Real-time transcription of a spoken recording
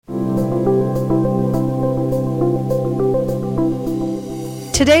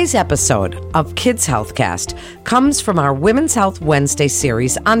Today's episode of Kids Healthcast comes from our Women's Health Wednesday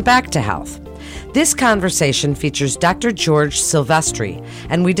series on Back to Health. This conversation features Dr. George Silvestri,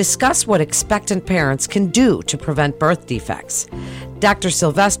 and we discuss what expectant parents can do to prevent birth defects. Dr.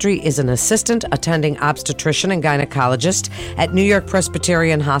 Silvestri is an assistant attending obstetrician and gynecologist at New York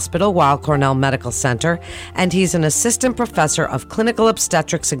Presbyterian Hospital, Weill Cornell Medical Center, and he's an assistant professor of clinical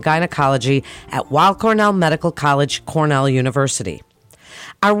obstetrics and gynecology at Weill Cornell Medical College, Cornell University.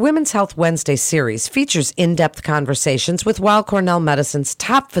 Our Women's Health Wednesday series features in-depth conversations with Weill Cornell Medicine's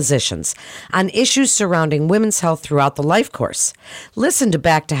top physicians on issues surrounding women's health throughout the life course. Listen to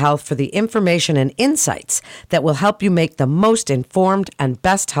Back to Health for the information and insights that will help you make the most informed and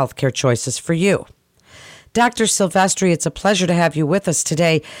best healthcare choices for you. Dr. Silvestri, it's a pleasure to have you with us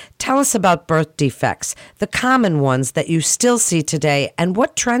today. Tell us about birth defects, the common ones that you still see today, and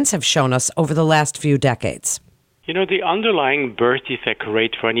what trends have shown us over the last few decades. You know, the underlying birth defect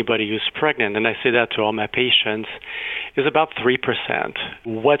rate for anybody who's pregnant, and I say that to all my patients, is about 3%.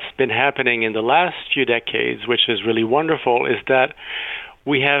 What's been happening in the last few decades, which is really wonderful, is that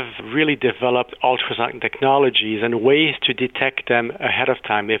we have really developed ultrasound technologies and ways to detect them ahead of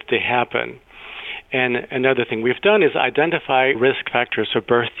time if they happen. And another thing we've done is identify risk factors for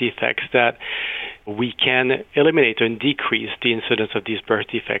birth defects that we can eliminate and decrease the incidence of these birth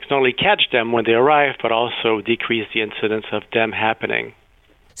defects. Not only catch them when they arrive, but also decrease the incidence of them happening.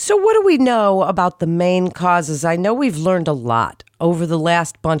 So what do we know about the main causes? I know we've learned a lot over the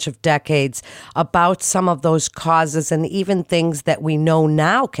last bunch of decades about some of those causes and even things that we know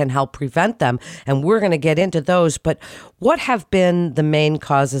now can help prevent them. And we're going to get into those. But what have been the main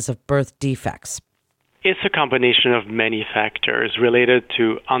causes of birth defects? It's a combination of many factors related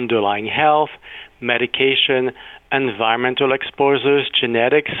to underlying health, medication, environmental exposures,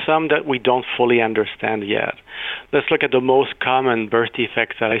 genetics, some that we don't fully understand yet. Let's look at the most common birth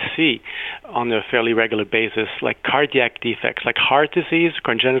defects that I see on a fairly regular basis, like cardiac defects, like heart disease.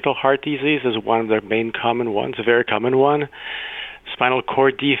 Congenital heart disease is one of the main common ones, a very common one. Spinal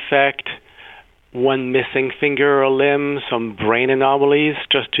cord defect, one missing finger or limb, some brain anomalies,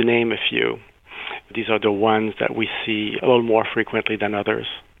 just to name a few. These are the ones that we see a little more frequently than others.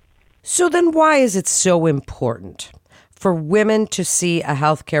 So then why is it so important for women to see a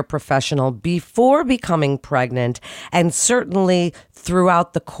healthcare professional before becoming pregnant and certainly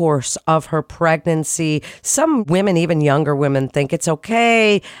throughout the course of her pregnancy? Some women, even younger women, think it's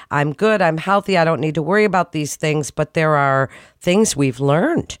okay, I'm good, I'm healthy, I don't need to worry about these things, but there are things we've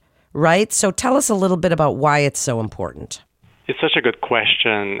learned, right? So tell us a little bit about why it's so important. It's such a good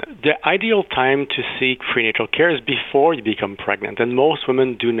question. The ideal time to seek prenatal care is before you become pregnant, and most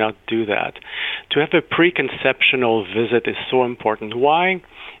women do not do that. To have a preconceptional visit is so important. Why?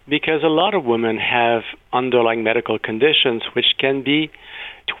 Because a lot of women have underlying medical conditions which can be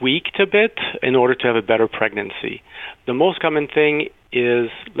tweaked a bit in order to have a better pregnancy. The most common thing is,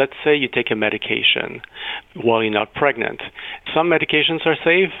 let's say you take a medication while you're not pregnant. Some medications are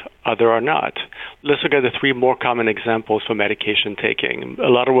safe, others are not. Let's look at the three more common examples for medication taking. A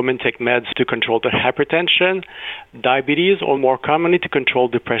lot of women take meds to control their hypertension, diabetes, or more commonly to control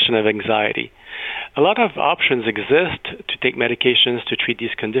depression and anxiety. A lot of options exist to take medications to treat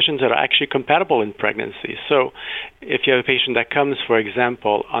these conditions that are actually compatible in pregnancy. So if you have a patient that comes, for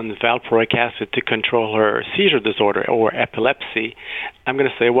example, on valproic acid to control her seizure disorder or epilepsy, I'm going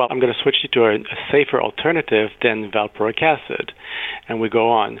to say, well, I'm going to switch you to a safer alternative than valproic acid. And we go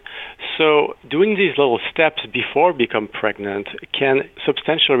on. So doing these little steps before become pregnant can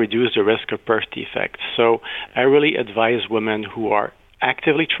substantially reduce the risk of birth defects. So I really advise women who are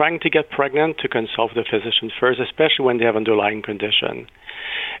actively trying to get pregnant to consult the physician first, especially when they have underlying condition.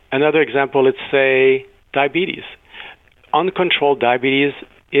 Another example, let's say diabetes. Uncontrolled diabetes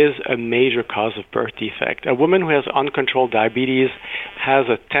is a major cause of birth defect. A woman who has uncontrolled diabetes has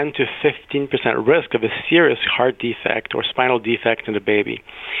a 10 to 15% risk of a serious heart defect or spinal defect in the baby.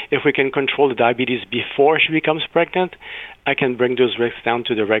 If we can control the diabetes before she becomes pregnant, I can bring those risks down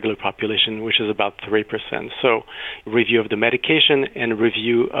to the regular population, which is about 3%. So review of the medication and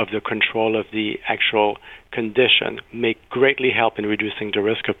review of the control of the actual condition may greatly help in reducing the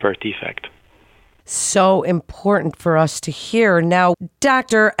risk of birth defect. So important for us to hear. Now,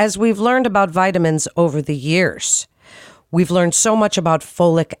 doctor, as we've learned about vitamins over the years, we've learned so much about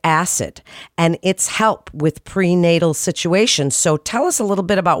folic acid and its help with prenatal situations. So tell us a little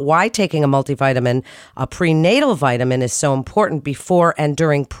bit about why taking a multivitamin, a prenatal vitamin, is so important before and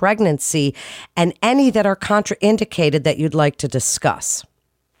during pregnancy, and any that are contraindicated that you'd like to discuss.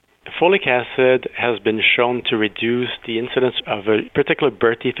 Folic acid has been shown to reduce the incidence of a particular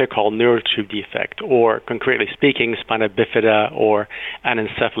birth defect called neural tube defect, or concretely speaking, spina bifida or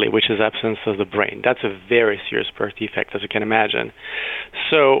anencephaly, which is absence of the brain. That's a very serious birth defect, as you can imagine.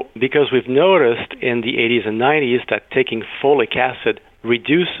 So, because we've noticed in the 80s and 90s that taking folic acid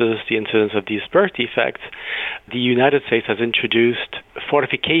reduces the incidence of these birth defects, the United States has introduced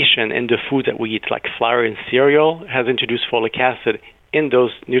fortification in the food that we eat, like flour and cereal, has introduced folic acid in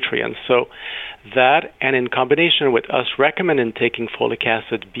those nutrients. So that, and in combination with us recommending taking folic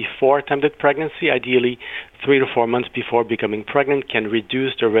acid before attempted pregnancy, ideally 3 to 4 months before becoming pregnant, can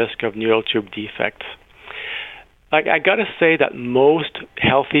reduce the risk of neural tube defects. I got to say that most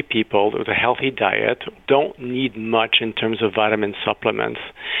healthy people with a healthy diet don't need much in terms of vitamin supplements.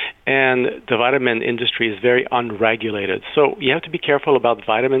 And the vitamin industry is very unregulated. So you have to be careful about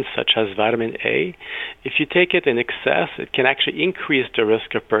vitamins such as vitamin A. If you take it in excess, it can actually increase the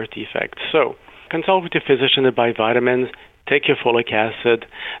risk of birth defects. So consult with your physician to buy vitamins. Take your folic acid.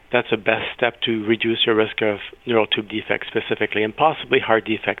 That's the best step to reduce your risk of neural tube defects specifically, and possibly heart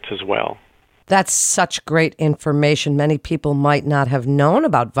defects as well. That's such great information. Many people might not have known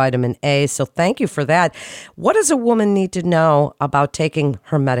about vitamin A, so thank you for that. What does a woman need to know about taking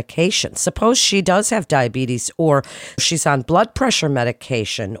her medication? Suppose she does have diabetes, or she's on blood pressure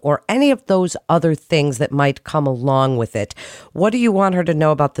medication, or any of those other things that might come along with it. What do you want her to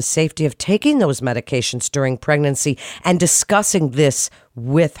know about the safety of taking those medications during pregnancy and discussing this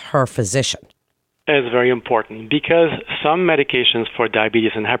with her physician? Is very important, because some medications for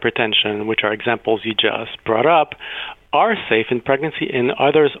diabetes and hypertension, which are examples you just brought up, are safe in pregnancy and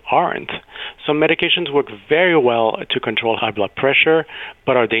others aren't. Some medications work very well to control high blood pressure,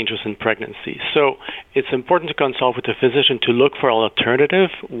 but are dangerous in pregnancy. So it's important to consult with a physician to look for an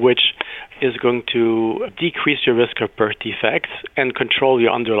alternative which is going to decrease your risk of birth defects and control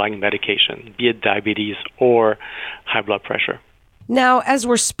your underlying medication, be it diabetes or high blood pressure. Now, as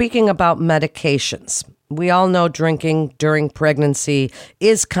we're speaking about medications, we all know drinking during pregnancy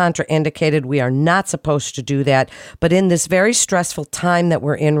is contraindicated. We are not supposed to do that. But in this very stressful time that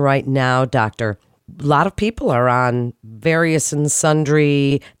we're in right now, doctor, a lot of people are on various and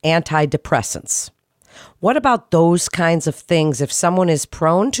sundry antidepressants. What about those kinds of things if someone is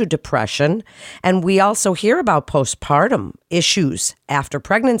prone to depression? And we also hear about postpartum issues after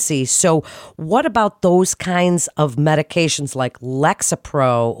pregnancy. So what about those kinds of medications like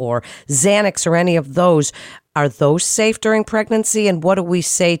Lexapro or Xanax or any of those? Are those safe during pregnancy? And what do we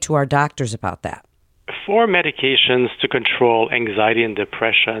say to our doctors about that? For medications to control anxiety and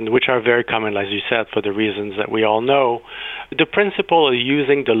depression, which are very common, as you said, for the reasons that we all know, the principle of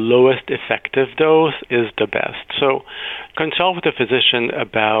using the lowest effective dose is the best. So consult with a physician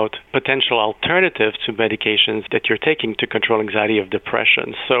about potential alternatives to medications that you're taking to control anxiety or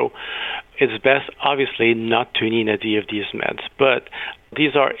depression. So it's best, obviously, not to need any of these meds. But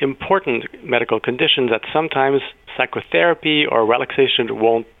these are important medical conditions that sometimes psychotherapy or relaxation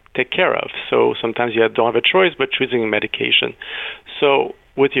won't take care of. So sometimes you don't have a choice but choosing a medication. So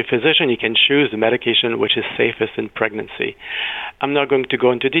with your physician, you can choose the medication which is safest in pregnancy. I'm not going to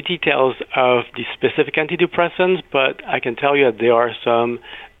go into the details of the specific antidepressants, but I can tell you that there are some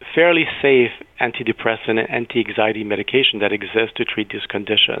fairly safe antidepressant and anti-anxiety medication that exist to treat these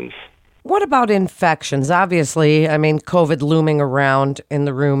conditions. What about infections? Obviously, COVID looming around in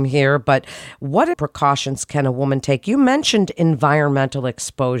the room here, but what precautions can a woman take? You mentioned environmental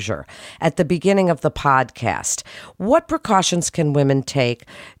exposure at the beginning of the podcast. What precautions can women take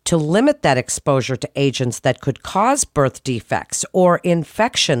to limit that exposure to agents that could cause birth defects or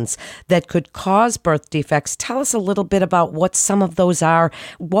infections that could cause birth defects? Tell us a little bit about what some of those are,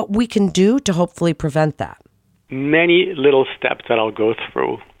 what we can do to hopefully prevent that. Many little steps that I'll go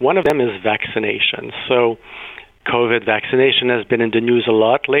through. One of them is vaccination. So COVID vaccination has been in the news a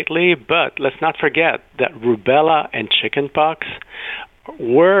lot lately, but let's not forget that rubella and chickenpox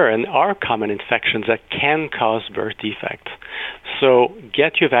were and are common infections that can cause birth defects. So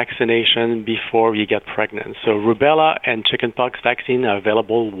get your vaccination before you get pregnant. So rubella and chickenpox vaccine are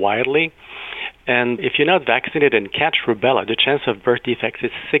available widely. And if you're not vaccinated and catch rubella, the chance of birth defects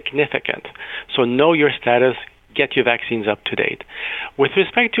is significant. So know your status. Get your vaccines up to date. With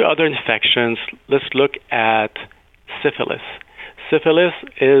respect to other infections, let's look at syphilis. Syphilis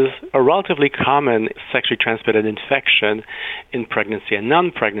is a relatively common sexually transmitted infection in pregnancy and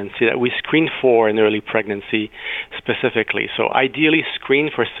non-pregnancy that we screen for in early pregnancy specifically. So ideally screen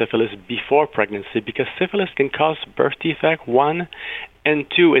for syphilis before pregnancy because syphilis can cause birth defect, 1, and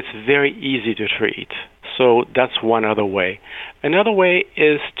 2, it's very easy to treat. So that's one other way. Another way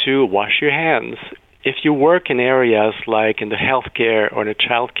is to wash your hands. if you work in areas like in the healthcare or the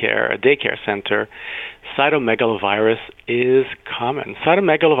childcare, a daycare center, cytomegalovirus is common.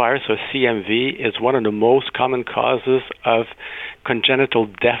 Cytomegalovirus, or CMV, is one of the most common causes of congenital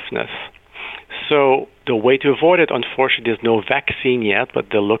deafness. So the way to avoid it, unfortunately, there's no vaccine yet, but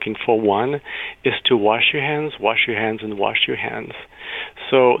they're looking for one, is to wash your hands, and wash your hands.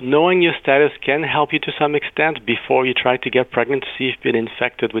 So knowing your status can help you to some extent before you try to get pregnant to see if you've been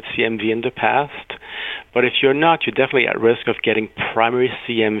infected with CMV in the past. But if you're not, you're definitely at risk of getting primary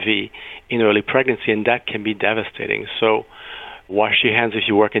CMV in early pregnancy, and that can be devastating. So wash your hands if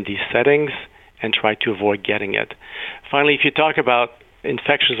you work in these settings and try to avoid getting it. Finally, if you talk about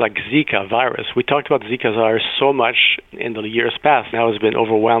infections like Zika virus. We talked about Zika virus so much in the years past. Now it's been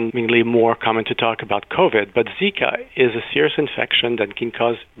overwhelmingly more common to talk about COVID. But Zika is a serious infection that can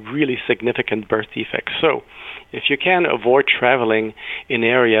cause really significant birth defects. So if you can avoid traveling in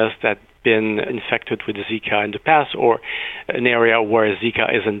areas that have been infected with Zika in the past, or an area where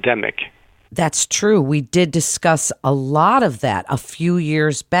Zika is endemic. That's true. We did discuss a lot of that a few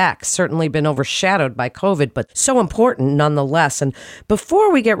years back. Certainly been overshadowed by COVID, but so important nonetheless. And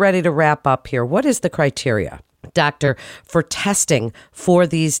before we get ready to wrap up here, what is the criteria, doctor, for testing for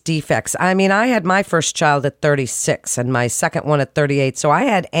these defects? I mean, I had my first child at 36 and my second one at 38, so I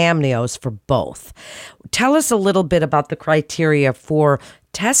had amnios for both. Tell us a little bit about the criteria for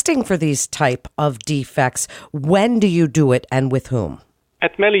testing for these type of defects. When do you do it and with whom?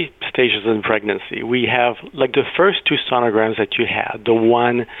 At many stages in pregnancy, we have like the first two sonograms that you had, the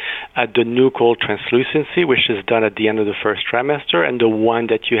one at the nuchal translucency, which is done at the end of the first trimester, and the one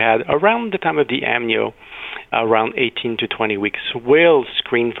that you had around the time of the amnio, around 18 to 20 weeks, will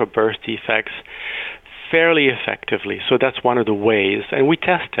screen for birth defects fairly effectively. So that's one of the ways, and we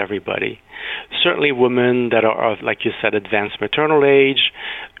test everybody. Certainly women that are of, like you said, advanced maternal age,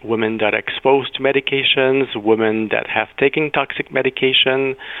 women that are exposed to medications, women that have taken toxic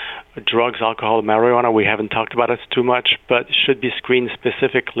medication, drugs, alcohol, marijuana. We haven't talked about it too much, but should be screened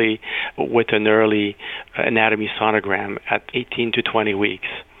specifically with an early anatomy sonogram at 18 to 20 weeks.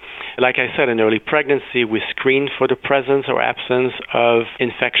 Like I said, in early pregnancy, we screen for the presence or absence of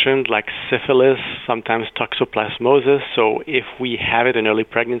infections like syphilis, sometimes toxoplasmosis. So if we have it in early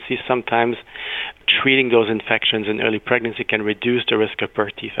pregnancy, sometimes treating those infections in early pregnancy can reduce the risk of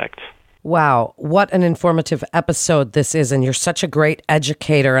birth defects. Wow, what an informative episode this is, and you're such a great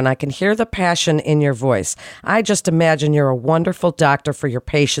educator, and I can hear the passion in your voice. I just imagine you're a wonderful doctor for your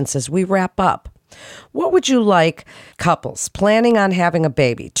patients as we wrap up. What would you like couples planning on having a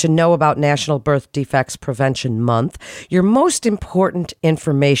baby to know about National Birth Defects Prevention Month? Your most important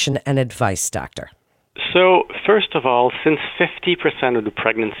information and advice, doctor. So, first of all, since 50% of the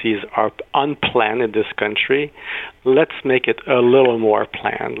pregnancies are unplanned in this country, let's make it a little more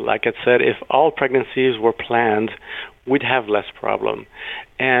planned. Like I said, if all pregnancies were planned, we'd have less problem.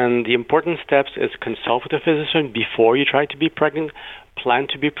 And the important steps is consult with a physician before you try to be pregnant, plan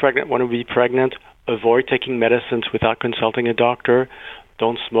to be pregnant, want to be pregnant, avoid taking medicines without consulting a doctor,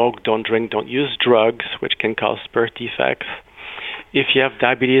 don't smoke, don't drink, don't use drugs, which can cause birth defects. If you have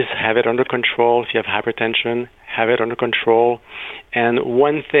diabetes, have it under control. If you have hypertension, have it under control. And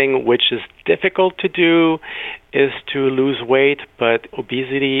one thing which is difficult to do is to lose weight, but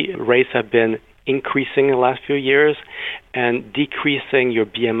obesity rates have been increasing in the last few years, and decreasing your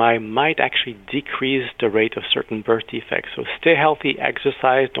BMI might actually decrease the rate of certain birth defects. So stay healthy,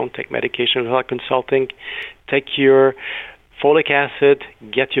 exercise, don't take medication without consulting, take your folic acid,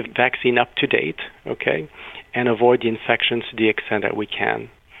 get your vaccine up to date, okay, and avoid the infections to the extent that we can.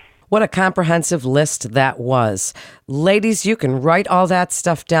 What a comprehensive list that was. Ladies, you can write all that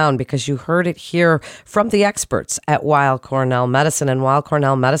stuff down because you heard it here from the experts at Weill Cornell Medicine, and Weill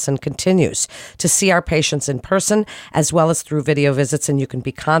Cornell Medicine continues to see our patients in person as well as through video visits, and you can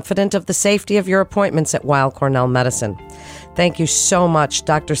be confident of the safety of your appointments at Weill Cornell Medicine. Thank you so much,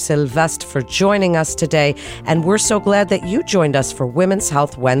 Dr. Sylvestre, for joining us today, and we're so glad that you joined us for Women's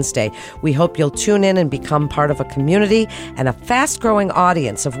Health Wednesday. We hope you'll tune in and become part of a community and a fast-growing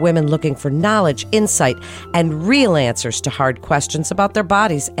audience of women looking for knowledge, insight, and real answers to hard questions about their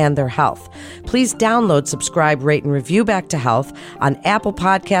bodies and their health. Please download, subscribe, rate, and review Back to Health on Apple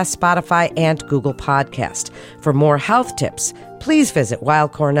Podcasts, Spotify, and Google Podcast. For more health tips, please visit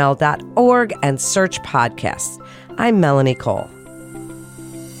weillcornell.org and search podcasts. I'm Melanie Cole.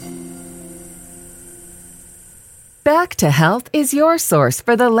 Back to Health is your source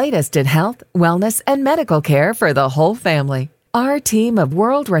for the latest in health, wellness, and medical care for the whole family. Our team of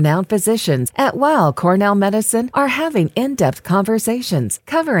world-renowned physicians at Weill Cornell Medicine are having in-depth conversations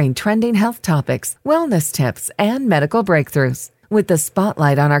covering trending health topics, wellness tips, and medical breakthroughs. With the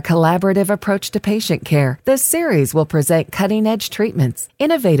spotlight on our collaborative approach to patient care, the series will present cutting-edge treatments,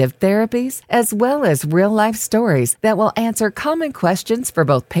 innovative therapies, as well as real-life stories that will answer common questions for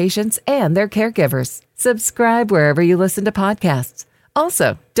both patients and their caregivers. Subscribe wherever you listen to podcasts.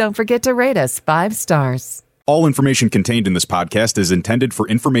 Also, don't forget to rate us 5 stars. All information contained in this podcast is intended for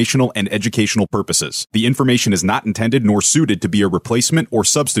informational and educational purposes. The information is not intended nor suited to be a replacement or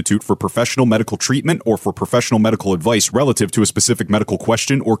substitute for professional medical treatment or for professional medical advice relative to a specific medical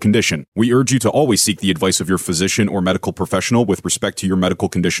question or condition. We urge you to always seek the advice of your physician or medical professional with respect to your medical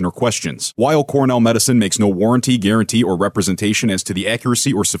condition or questions. Weill Cornell Medicine makes no warranty, guarantee, or representation as to the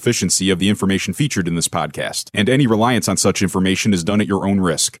accuracy or sufficiency of the information featured in this podcast, and any reliance on such information is done at your own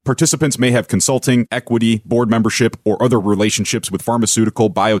risk. Participants may have consulting, equity, board membership, or other relationships with pharmaceutical,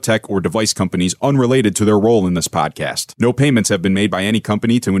 biotech, or device companies unrelated to their role in this podcast. No payments have been made by any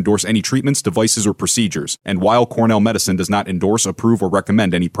company to endorse any treatments, devices, or procedures, and Weill Cornell Medicine does not endorse, approve, or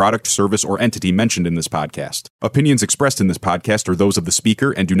recommend any product, service, or entity mentioned in this podcast. Opinions expressed in this podcast are those of the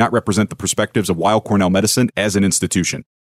speaker and do not represent the perspectives of Weill Cornell Medicine as an institution.